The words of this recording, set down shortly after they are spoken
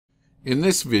In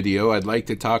this video, I'd like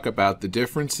to talk about the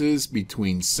differences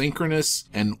between synchronous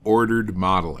and ordered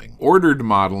modeling. Ordered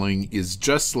modeling is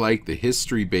just like the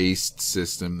history-based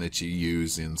system that you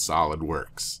use in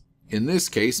Solidworks. In this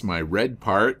case, my red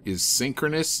part is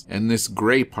synchronous and this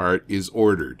gray part is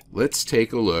ordered. Let's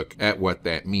take a look at what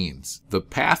that means. The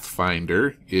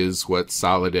pathfinder is what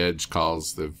Solid Edge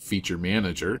calls the feature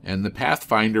manager, and the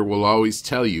pathfinder will always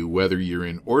tell you whether you're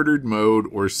in ordered mode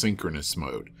or synchronous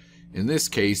mode. In this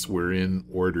case, we're in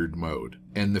ordered mode.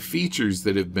 And the features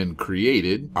that have been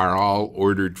created are all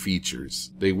ordered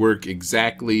features. They work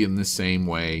exactly in the same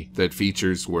way that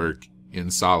features work in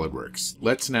Solidworks.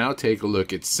 Let's now take a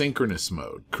look at synchronous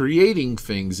mode. Creating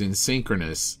things in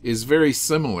synchronous is very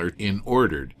similar in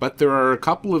ordered, but there are a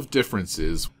couple of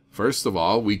differences. First of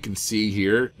all, we can see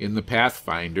here in the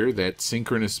Pathfinder that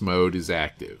synchronous mode is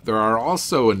active. There are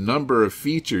also a number of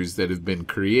features that have been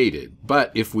created,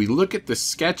 but if we look at the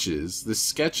sketches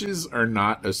are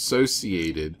not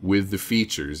associated with the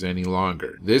features any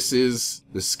longer. This is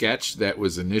the sketch that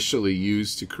was initially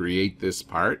used to create this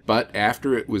part, but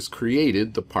after it was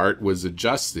created, the part was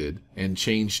adjusted and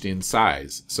changed in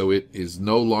size, so it is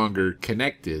no longer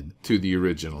connected to the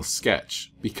original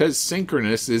sketch. Because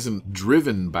synchronous isn't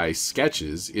driven by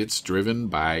sketches, it's driven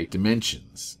by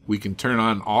dimensions. We can turn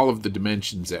on all of the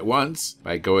dimensions at once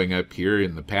by going up here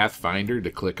in the Pathfinder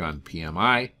to click on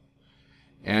PMI,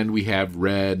 and we have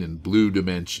red and blue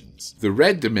dimensions. The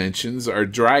red dimensions are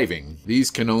driving. These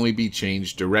can only be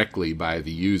changed directly by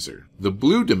the user. The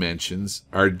blue dimensions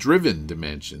are driven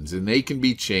dimensions, and they can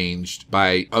be changed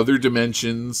by other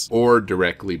dimensions or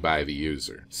directly by the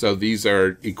user. So these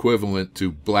are equivalent to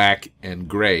black and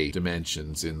gray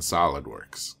dimensions in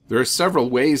Solidworks. There are several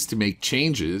ways to make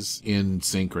changes in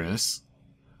synchronous.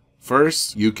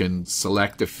 First, you can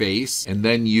select a face and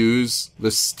then use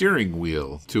the steering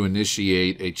wheel to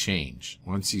initiate a change.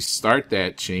 Once you start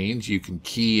that change, you can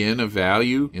key in a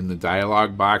value in the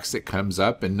dialog box that comes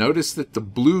up, and notice that the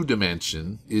blue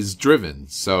dimension is driven,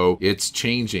 so it's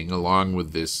changing along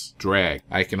with this drag.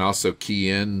 I can also key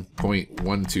in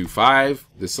 0.125.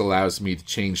 This allows me to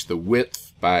change the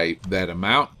width by that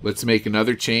amount. Let's make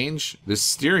another change. The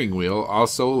steering wheel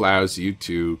also allows you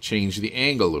to change the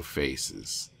angle of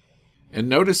faces. And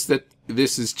notice that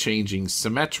this is changing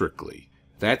symmetrically.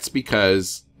 That's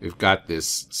because we've got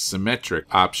this symmetric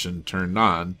option turned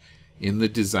on in the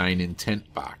design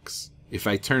intent box. If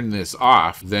I turn this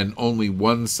off, then only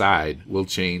one side will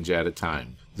change at a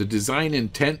time. The design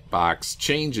intent box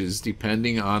changes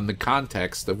depending on the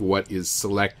context of what is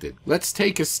selected. Let's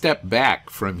take a step back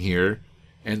from here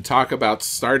and talk about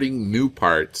starting new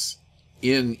parts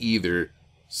in either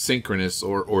synchronous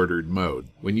or ordered mode.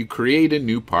 When you create a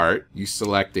new part, you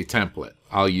select a template.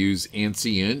 I'll use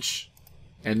ANSI inch,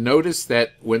 and notice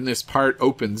that when this part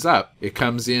opens up, it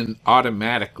comes in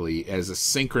automatically as a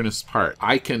synchronous part.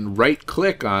 I can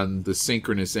right-click on the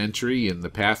synchronous entry in the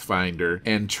Pathfinder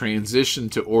and transition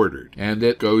to ordered, and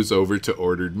it goes over to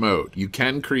ordered mode. You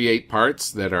can create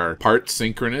parts that are part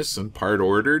synchronous and part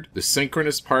ordered. The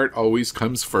synchronous part always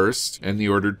comes first, and the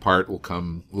ordered part will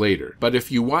come later. But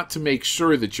if you want to make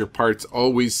sure that your parts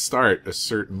always start a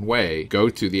certain way, go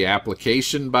to the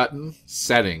Application button,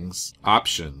 Settings,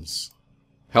 Options,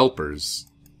 Helpers,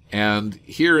 and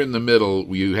here in the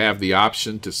middle you have the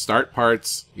option to start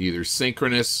parts either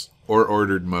synchronous or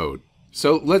ordered mode.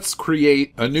 So let's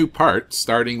create a new part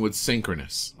starting with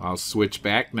synchronous. I'll switch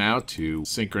back now to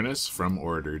synchronous from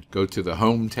ordered. Go to the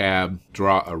Home tab,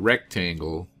 draw a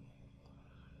rectangle,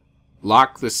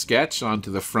 lock the sketch onto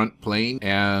the front plane,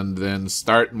 and then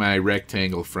start my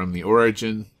rectangle from the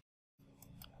origin.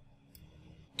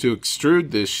 To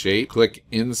extrude this shape, click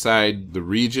inside the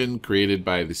region created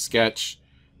by the sketch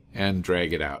and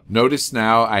drag it out. Notice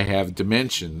now I have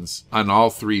dimensions on all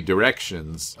three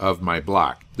directions of my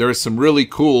block. There are some really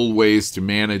cool ways to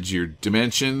manage your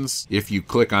dimensions. If you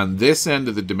click on this end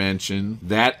of the dimension,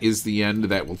 that is the end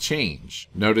that will change.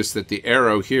 Notice that the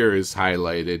arrow here is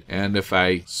highlighted, and if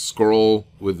I scroll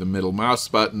with the middle mouse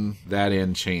button, that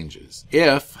end changes.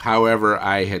 If, however,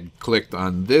 I had clicked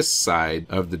on this side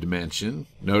of the dimension,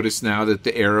 notice now that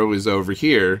the arrow is over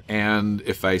here, and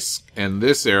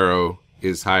this arrow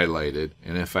is highlighted,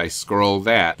 and if I scroll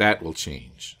that will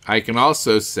change. I can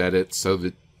also set it so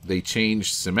that they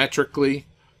change symmetrically.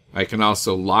 I can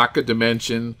also lock a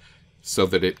dimension so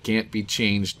that it can't be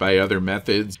changed by other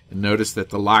methods. And notice that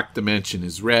the locked dimension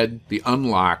is red, the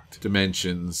unlocked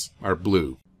dimensions are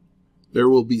blue. There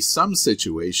will be some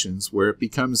situations where it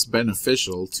becomes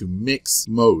beneficial to mix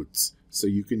modes. So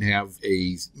you can have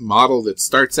a model that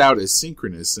starts out as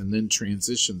synchronous and then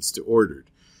transitions to ordered.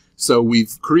 So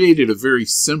we've created a very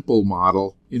simple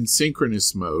model in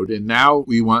synchronous mode, and now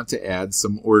we want to add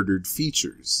some ordered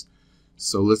features.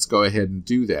 So let's go ahead and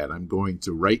do that. I'm going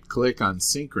to right-click on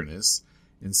synchronous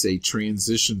and say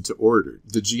transition to ordered.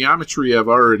 The geometry I've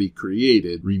already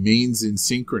created remains in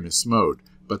synchronous mode,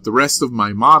 but the rest of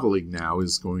my modeling now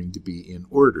is going to be in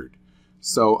ordered.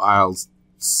 So I'll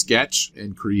sketch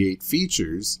and create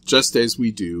features just as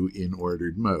we do in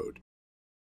ordered mode.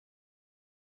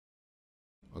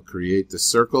 I'll create the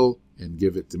circle and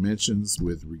give it dimensions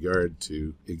with regard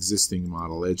to existing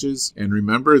model edges. And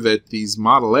remember that these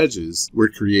model edges were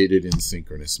created in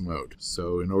synchronous mode.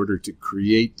 So in order to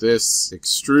create this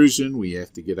extrusion, we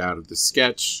have to get out of the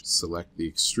sketch, select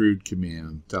the extrude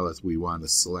command, tell it we want to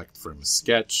select from a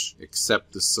sketch,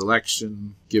 accept the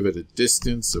selection, give it a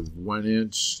distance of 1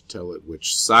 inch, tell it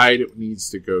which side it needs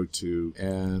to go to,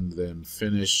 and then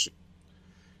finish.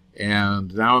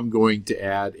 And now I'm going to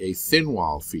add a thin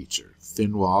wall feature.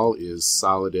 Thin wall is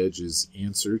Solid Edge's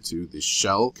answer to the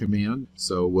shell command.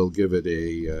 So we'll give it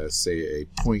a, say, a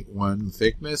 0.1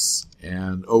 thickness,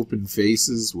 and open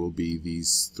faces will be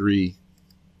these 3.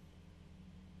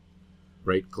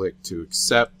 Right-click to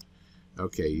accept.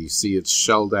 Okay, you see it's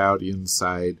shelled out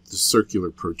inside the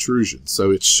circular protrusion. So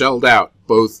it's shelled out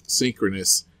both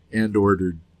synchronous and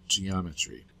ordered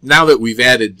geometry. Now that we've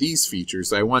added these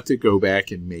features, I want to go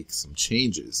back and make some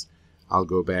changes. I'll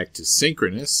go back to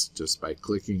synchronous just by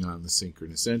clicking on the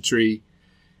synchronous entry,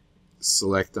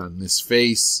 select on this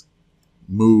face,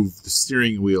 move the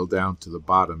steering wheel down to the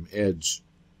bottom edge,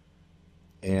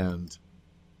 and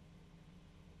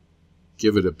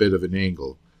give it a bit of an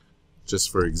angle.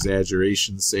 Just for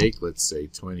exaggeration's sake, let's say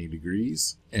 20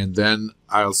 degrees. And then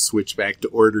I'll switch back to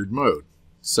ordered mode.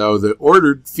 So the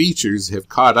ordered features have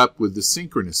caught up with the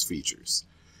synchronous features.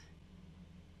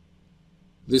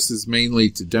 This is mainly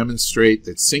to demonstrate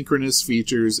that synchronous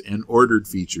features and ordered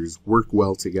features work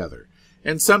well together.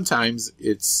 And sometimes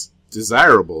it's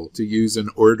desirable to use an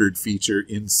ordered feature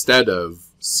instead of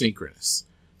synchronous.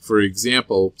 For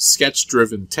example,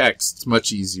 sketch-driven text is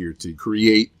much easier to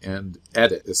create and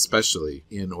edit, especially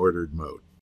in ordered mode.